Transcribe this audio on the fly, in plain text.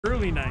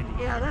Early 90s.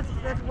 Yeah,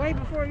 that's way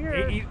before your...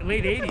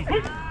 Late 80s.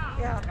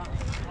 Yeah.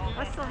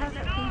 I still have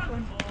that pink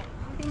one.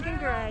 Pink and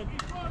gray.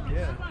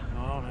 Yeah.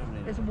 No, I don't have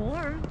any. It's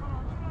warm.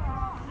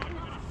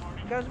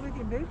 Goes with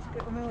your boots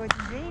good. I mean, with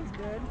your jeans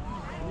good.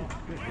 Ooh,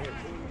 good hit.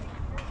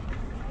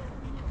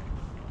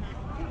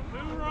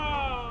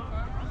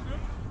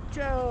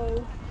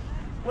 Joe.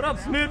 What up,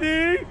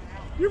 Smithy?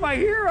 You're my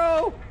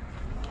hero.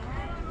 Hit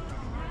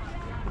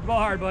the ball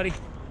hard, buddy.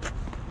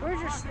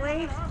 Where's your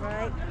sleeves,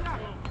 right?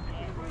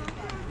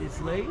 It's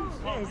slaves?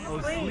 Yeah, it's oh,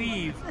 sleeves.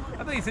 sleeves.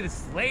 I thought you said it's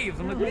slaves.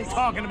 I'm like, what are you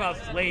talking about,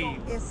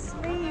 slaves? It's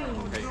sleeves.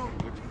 Okay,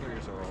 which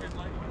players are all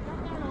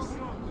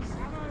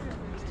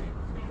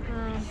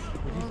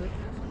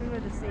Who are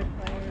the C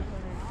players?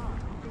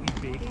 He's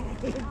B.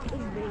 He's B.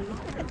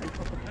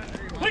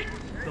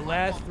 The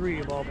last three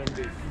have all been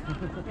B.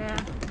 Yeah,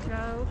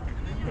 Joe,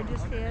 they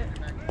just hit.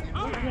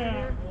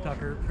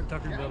 Tucker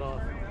built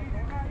off.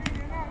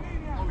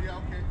 Oh, yeah,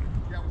 okay.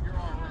 Yeah, with your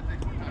arm, that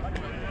takes more time.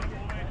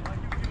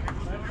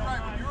 You're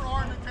right, with your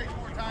arm, it takes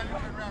more time to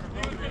turn around and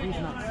throw it. He's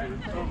not C.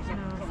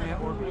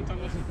 Yeah, or B.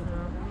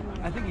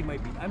 I think he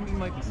might be. I mean, he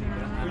might be C.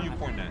 Who are you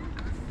pointing at?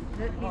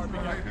 He's not.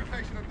 You're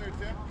facing up there,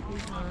 Tim.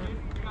 He's not.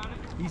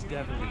 He's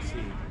definitely C.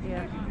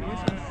 Yeah,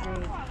 this one's C.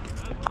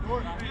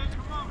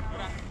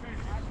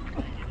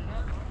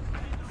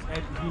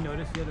 Have you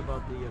noticed yet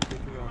about the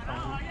picture on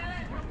phone?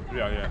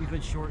 Yeah. He's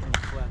been short and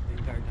flat the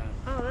entire time.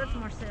 Oh, that's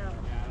Marcel.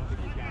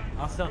 I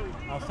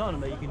was telling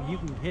him that you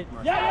can hit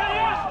Marcel.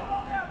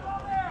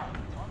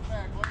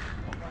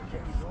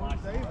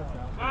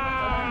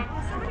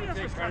 Somebody else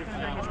was talking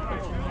about his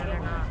pitching the other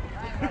night.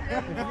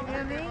 You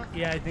hear me?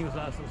 Yeah, I think it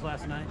was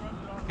last night.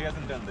 He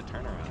hasn't done the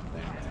turnaround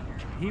thing.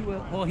 He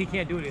will. Well, he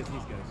can't do it against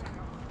these guys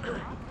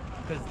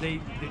because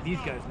these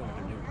guys know what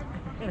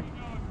they're doing.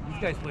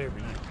 These guys play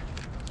every night.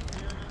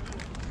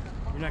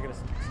 You're not gonna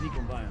sneak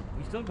them by him.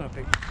 He's still gonna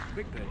pick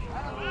quick pitch.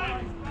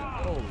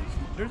 Holy!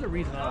 There's a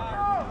reason I don't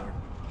park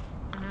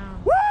anymore.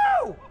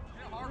 Woo!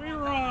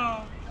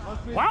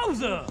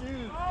 Wowza!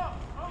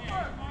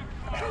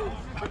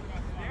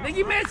 I think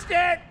you missed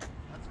it.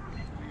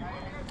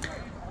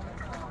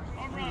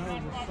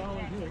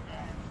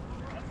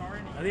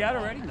 Are they out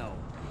already? No.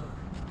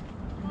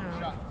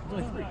 No.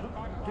 Only three.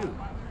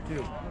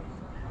 Two.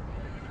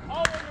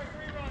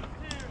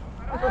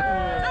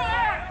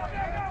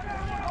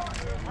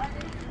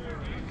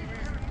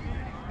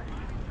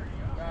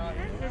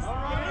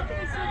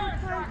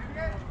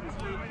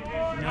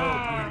 No,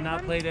 he has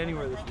not played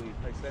anywhere this week.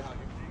 That's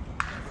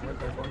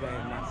one guy I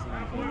have not seen.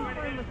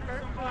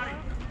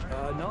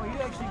 No, he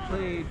actually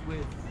played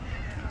with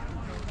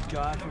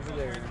Josh over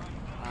there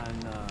on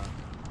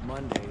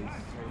Mondays.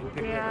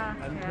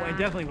 And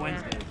definitely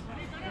Wednesdays.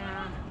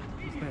 Yeah.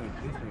 He's playing with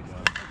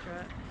Josh. That's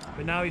right.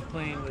 But now he's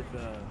playing with,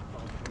 I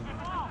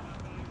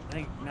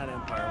think, not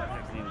Empire, what the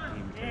heck's the name of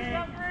the team?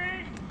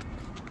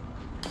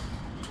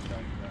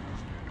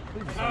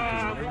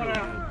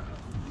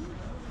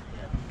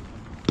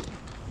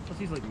 Plus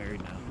he's like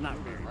married now. Not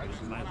married, but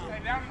he's my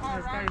That's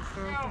got his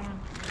girlfriend.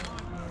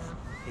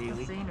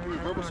 Haley. I've seen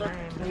her. That's her Her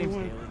name. name's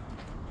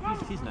Haley.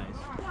 She's nice.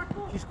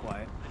 She's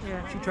quiet.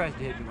 Yeah. She tries to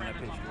hit me when I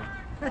pitch her.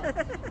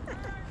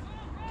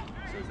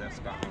 So is that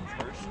Scotland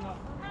first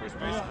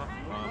base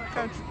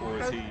coach, or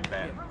is he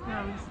bad? No,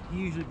 He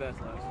usually bats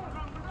last.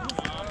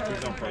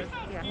 He's on first.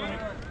 yeah.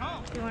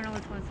 You want to know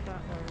which one's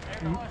Scott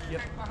was?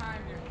 Yep.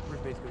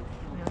 First base coach.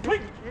 No,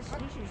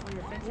 he's usually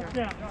a pitcher.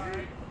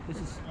 This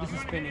is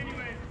Spinny.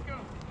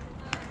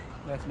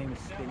 Last name is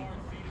Spinny.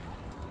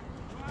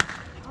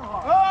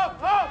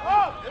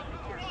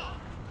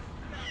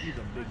 He's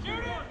a big boy.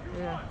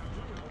 Yeah.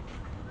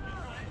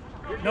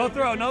 No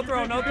throw. 2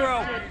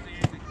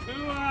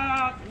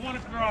 out, 1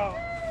 throw.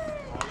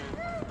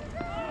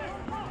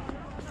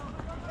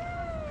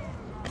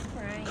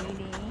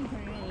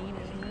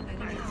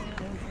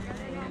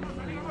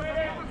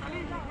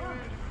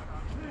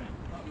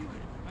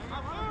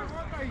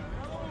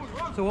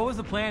 So what was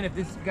the plan if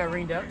this got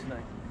rained out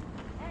tonight?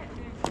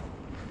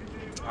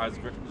 I was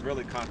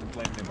really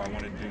contemplating if I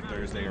wanted to do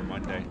Thursday or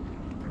Monday.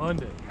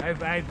 Monday. I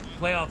had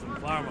playoffs in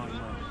Flower Mountain.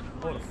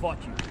 I would have fought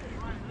you.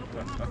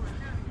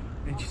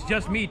 And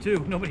just me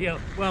too. Nobody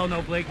else. Well,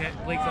 no, Blake's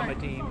on my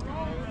team.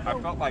 I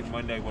felt like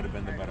Monday would have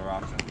been the better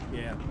option.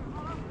 Yeah.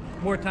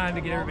 More time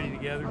to get everybody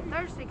together. Well,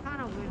 Thursday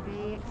kind of would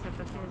be, except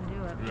I couldn't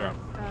do it. Yeah.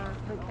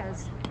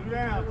 Because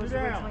it was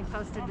originally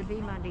posted to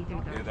be Monday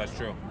through Thursday. Yeah, that's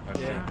true. That's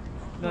Yeah.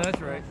 No,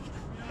 that's right.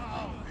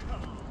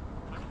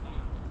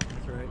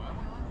 That's right.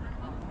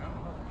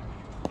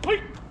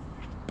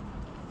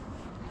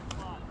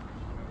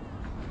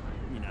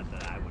 Not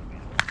that I would have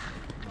been.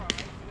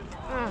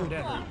 Oh,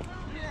 that hurt.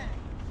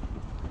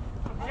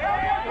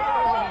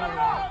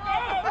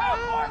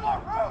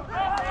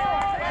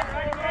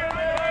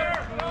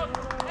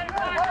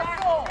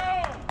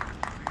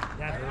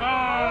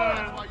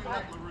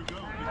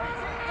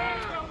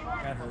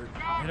 That hurt.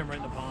 Hit him right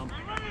in the palm.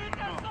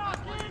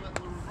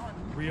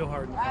 Real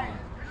hard in the palm.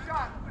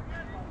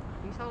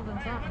 He's holding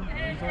something.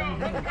 He's holding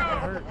something. That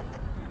hurt.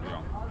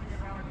 Yeah.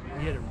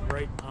 He hit it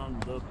right on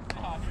the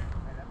palm.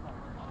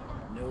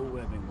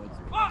 Webbing Woods.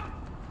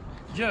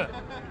 Ja.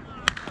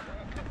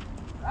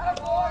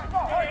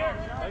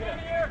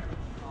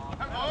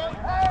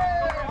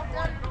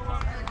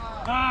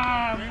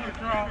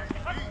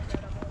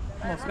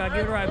 Come on, Scott,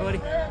 give it a ride, buddy.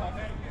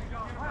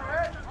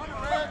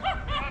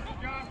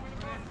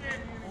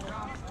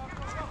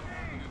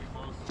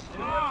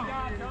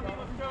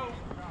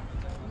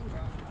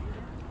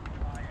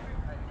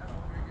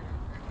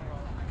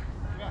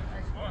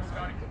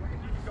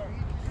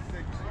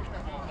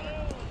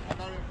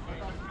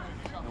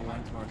 No,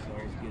 once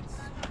Marcellus gets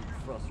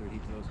frustrated, he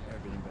throws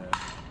everything back.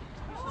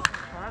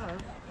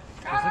 Carlos.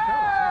 It's a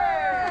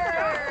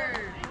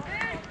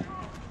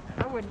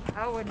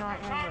I would not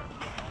ever.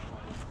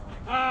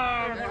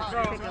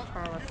 Ever pick up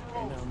Carlos.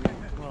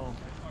 Well,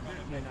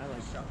 man, I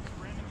like that.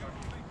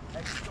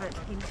 But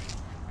he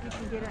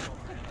can get it.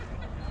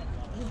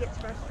 He gets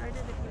frustrated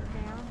if he's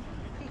down.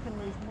 He can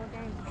lose more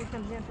games. If he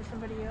comes in for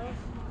somebody else,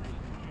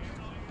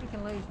 he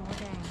can lose more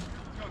games.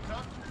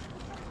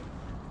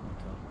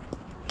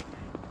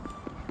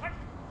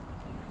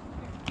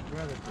 I'd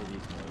rather play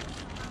these guys.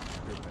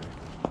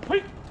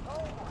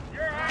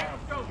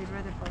 You'd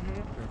rather play who?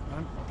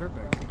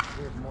 Dirtbags.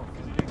 They're more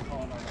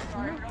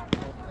fun.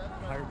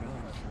 Higher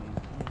balance.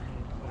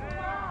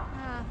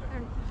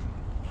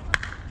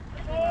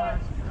 They're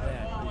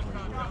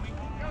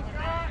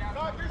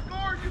Scott, you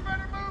scored. You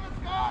better move it,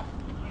 Scott.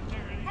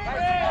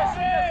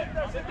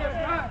 Sit there.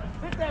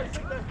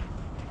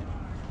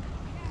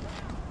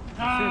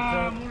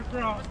 Let's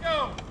go.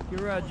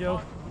 You're right,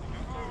 Joe.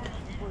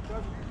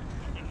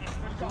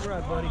 You're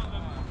right, buddy.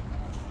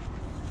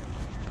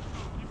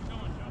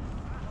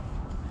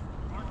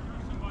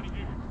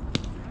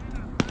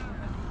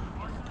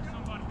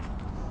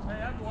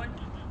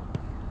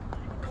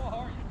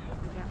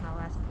 got my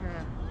last pair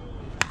of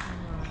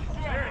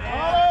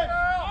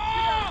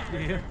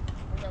Yeah.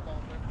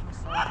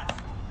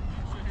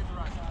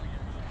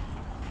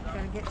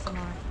 gotta get some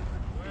more.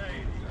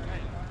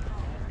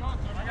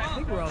 I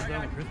think we're all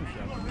done with Christmas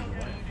shopping.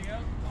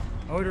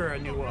 I ordered a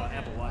new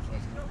Apple Watch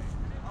last night.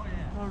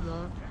 Hold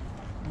on.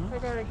 I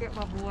gotta get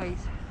my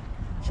boys.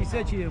 She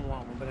said she didn't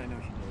want one, but I know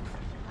she did.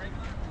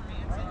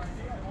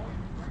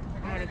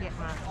 I gotta get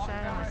my son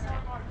and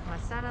my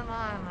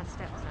son-in-law and my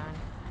stepson.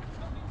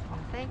 I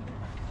think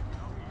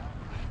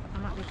I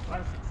might be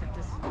close except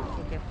this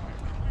big gift.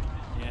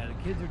 Yeah, the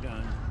kids are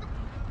done.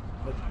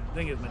 But the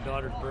thing is, my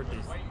daughter's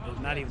birthday's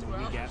not even a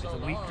week after. It's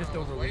a week, just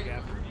over a week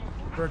after.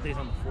 Her birthday's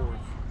on the 4th.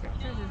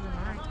 Pictures is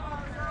tonight.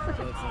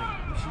 So it's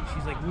like,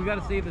 she's like, we got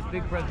to save this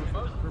big present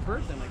for her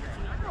birthday. I'm like,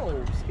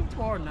 no, just give it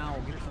tomorrow now.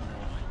 We'll give her something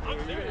else.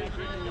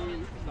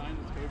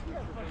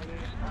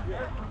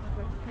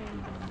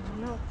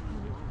 No.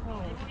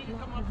 She's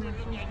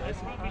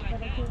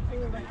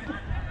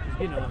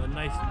getting a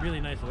nice,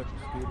 really nice electric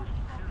scooter.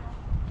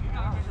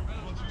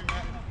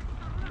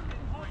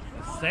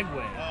 A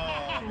Segway.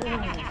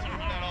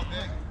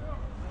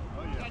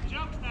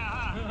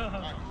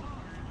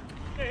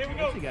 They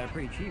actually got it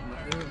pretty cheap.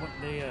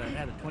 They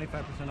had a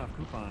 25% off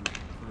coupon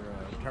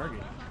for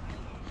Target.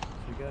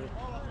 So we got it.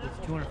 It's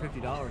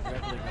 $250. We're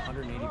actually like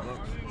 $180.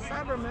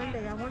 Cyber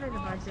Monday, I wanted to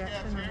buy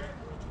Jackson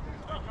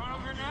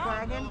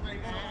wagon.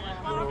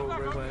 Little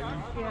red wagon.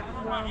 Yeah,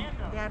 well,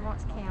 Dad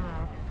wants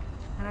camo.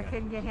 And I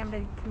couldn't get him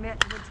to commit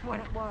to which one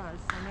it was.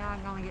 So now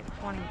I'm going to get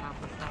 20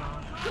 copies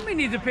on. Somebody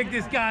needs to pick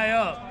this guy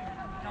up.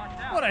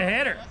 What a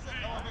header.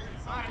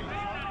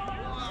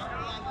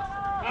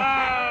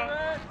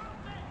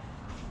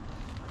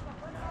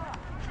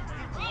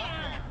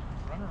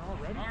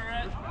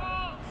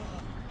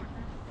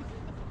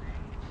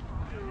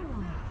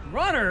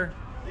 Runner?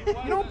 You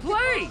don't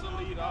play. See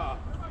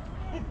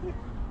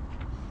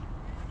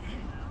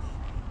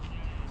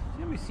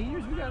how many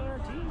seniors we got on our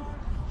team?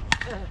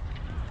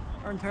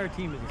 Our entire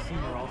team is a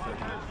senior all-star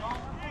team.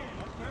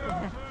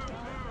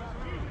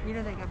 You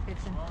know they got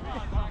pitching.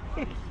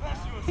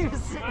 He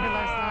was sitting there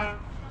last night.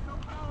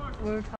 We were talking.